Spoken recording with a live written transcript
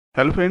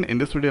Hello friend, in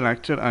this video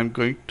lecture I am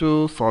going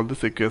to solve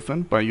this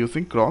equation by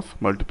using cross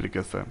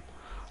multiplication.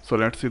 So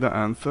let's see the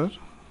answer.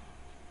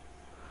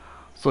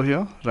 So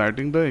here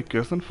writing the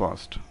equation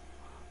first.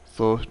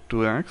 So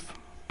 2x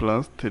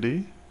plus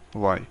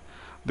 3y.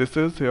 This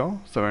is here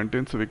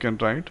 17, so we can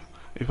write,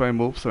 if I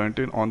move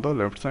 17 on the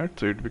left side,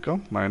 so it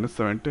becomes minus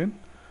 17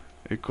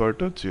 equal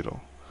to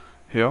 0.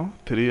 Here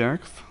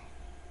 3x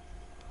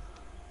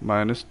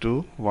minus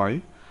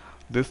 2y.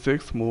 This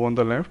 6 move on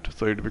the left,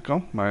 so it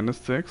becomes minus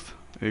 6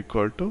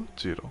 equal to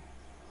 0.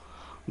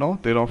 Now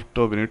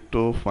thereafter we need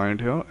to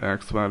find here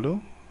x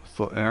value.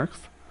 So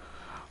x,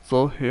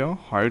 so here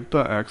hide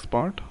the x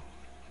part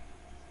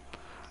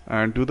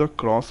and do the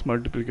cross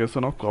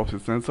multiplication of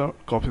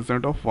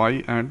coefficient of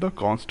y and the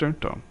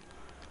constant term.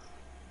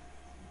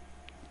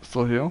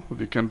 So here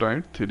we can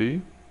write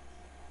 3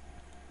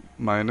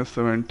 minus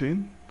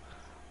 17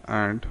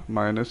 and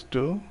minus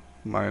 2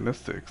 minus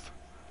 6.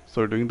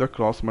 So doing the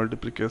cross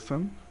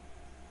multiplication,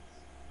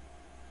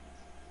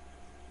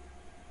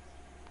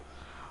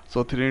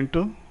 so 3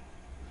 into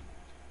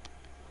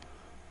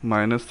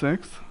minus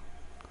 6,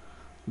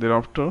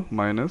 thereafter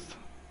minus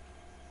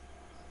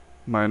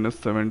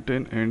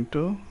 17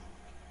 into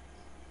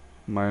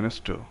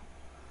minus 2,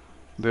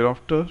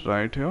 thereafter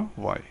write here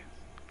y,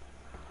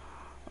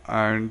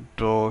 and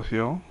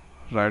here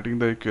writing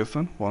the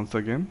equation once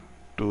again,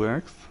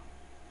 2x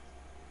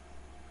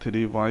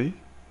 3y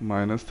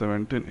minus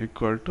 17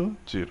 equal to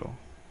 0,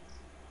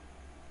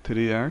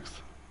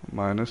 3x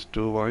minus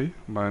 2y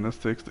minus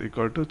 6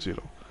 equal to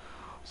 0.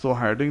 So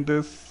hiding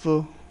this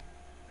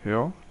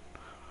here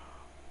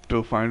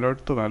to find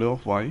out the value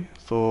of y,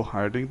 so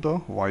hiding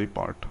the y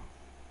part,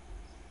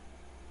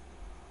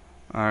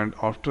 and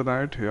after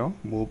that here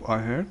move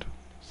ahead,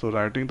 so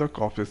writing the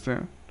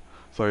constant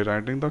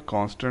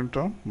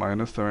term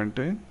minus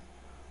 17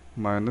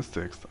 minus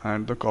 6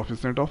 and the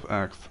coefficient of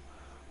x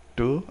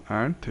 2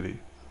 and 3.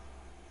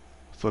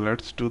 So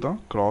let's do the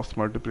cross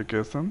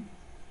multiplication.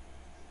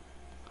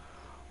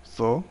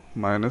 So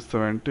minus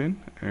 17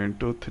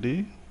 into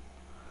 3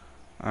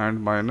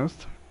 and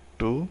minus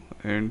 2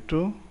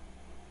 into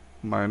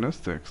minus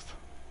 6.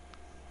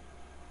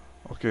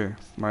 Okay,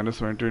 minus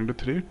 17 into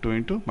 3, 2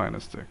 into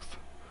minus 6.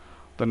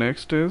 The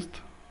next is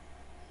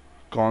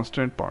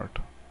constant part.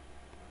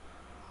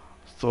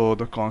 So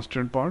the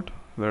constant part,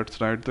 let's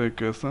write the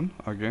equation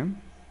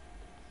again.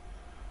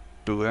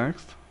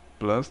 2x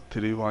plus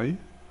 3y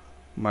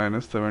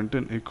minus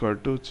 17 equal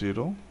to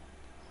 0,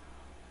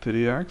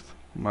 3x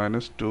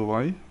minus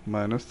 2y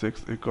minus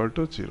 6 equal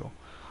to 0.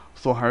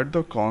 So hide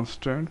the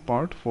constant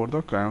part for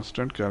the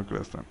constant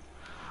calculation.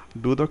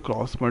 Do the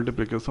cross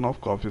multiplication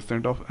of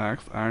coefficient of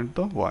x and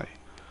the y.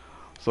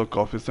 So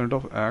coefficient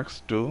of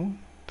x 2,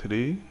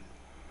 3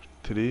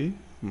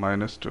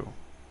 minus 2.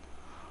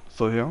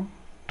 So here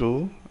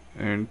 2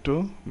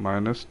 into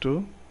minus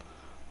 2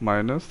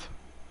 minus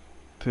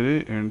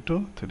 3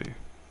 into 3.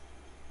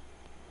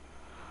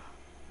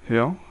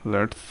 Here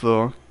let's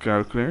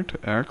calculate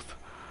x.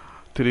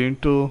 3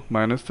 into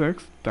minus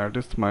 6, that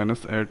is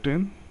minus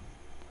 18,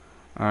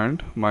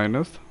 and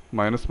minus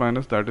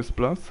that is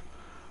plus,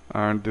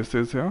 and this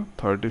is here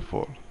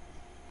 34.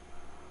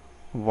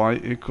 Y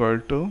equal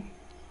to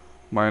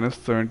minus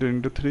 17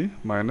 into 3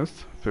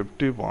 minus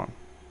 51.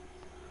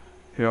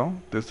 Here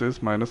this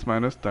is minus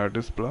that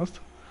is plus,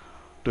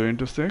 2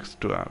 into 6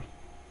 12.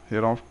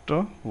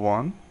 Hereafter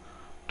 1,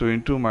 2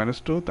 into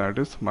minus 2, that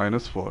is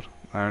minus 4,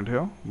 and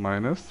here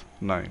minus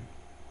 9.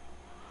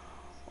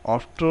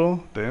 After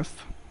this,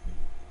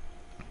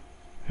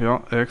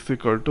 here x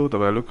equal to the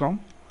value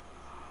come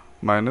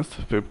minus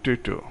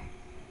 52,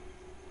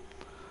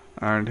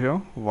 and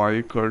here y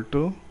equal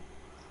to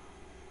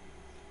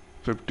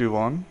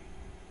 51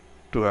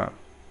 12.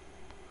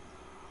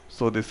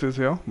 So this is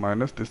here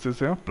minus, this is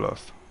here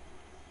plus,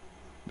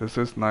 this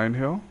is 9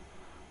 here,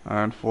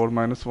 and 4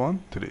 minus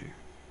 1 3,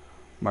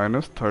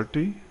 minus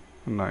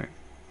 39,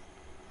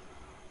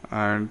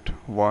 and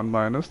 1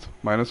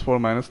 minus 4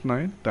 minus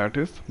 9, that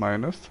is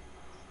minus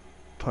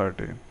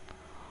 13.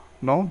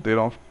 Now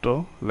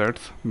thereafter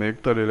let's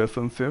make the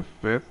relationship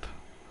with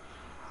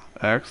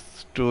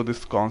x to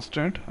this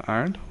constant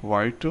and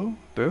y to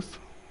this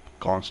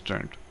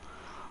constant.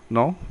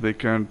 Now we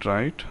can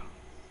write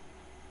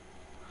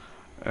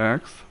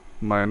x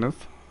minus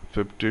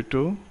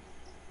 52,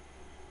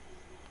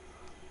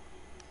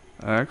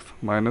 x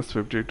minus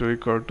 52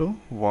 equal to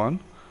 1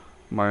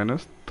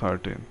 minus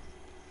 13,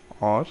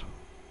 or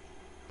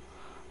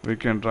we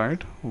can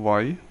write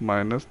y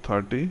minus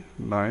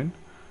 39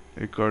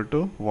 equal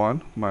to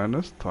 1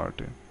 minus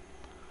 13.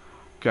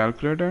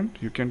 Calculate and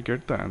you can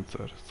get the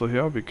answer. So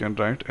here we can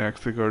write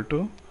x equal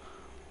to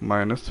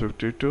minus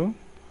 52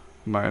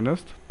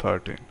 minus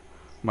 13.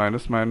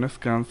 Minus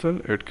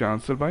cancel, it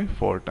cancel by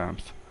 4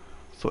 times.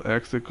 So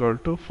x equal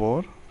to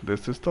 4,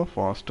 this is the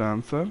first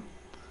answer.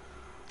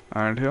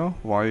 And here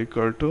y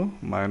equal to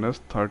minus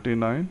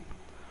 39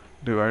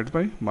 divided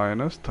by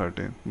minus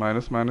 13.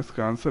 Minus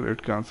cancel,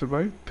 it cancel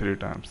by 3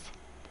 times.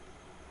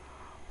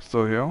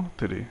 So here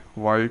 3,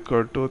 y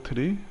equal to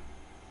 3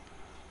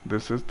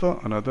 This is the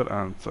another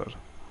answer.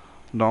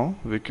 Now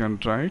we can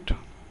write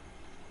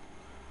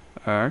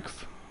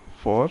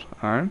x4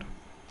 and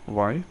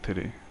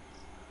y3.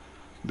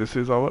 This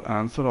is our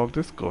answer of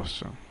this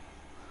question.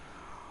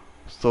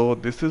 So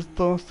this is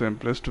the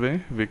simplest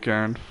way we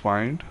can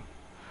find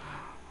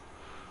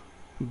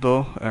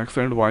the x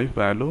and y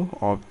value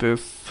of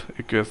this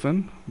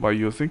equation by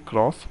using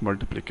cross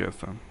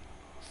multiplication.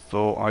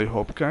 So I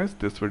hope guys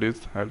this video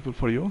is helpful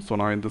for you. So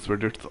now in this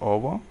video it's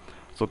over.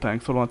 So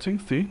thanks for watching.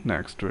 See you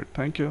next video.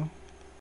 Thank you.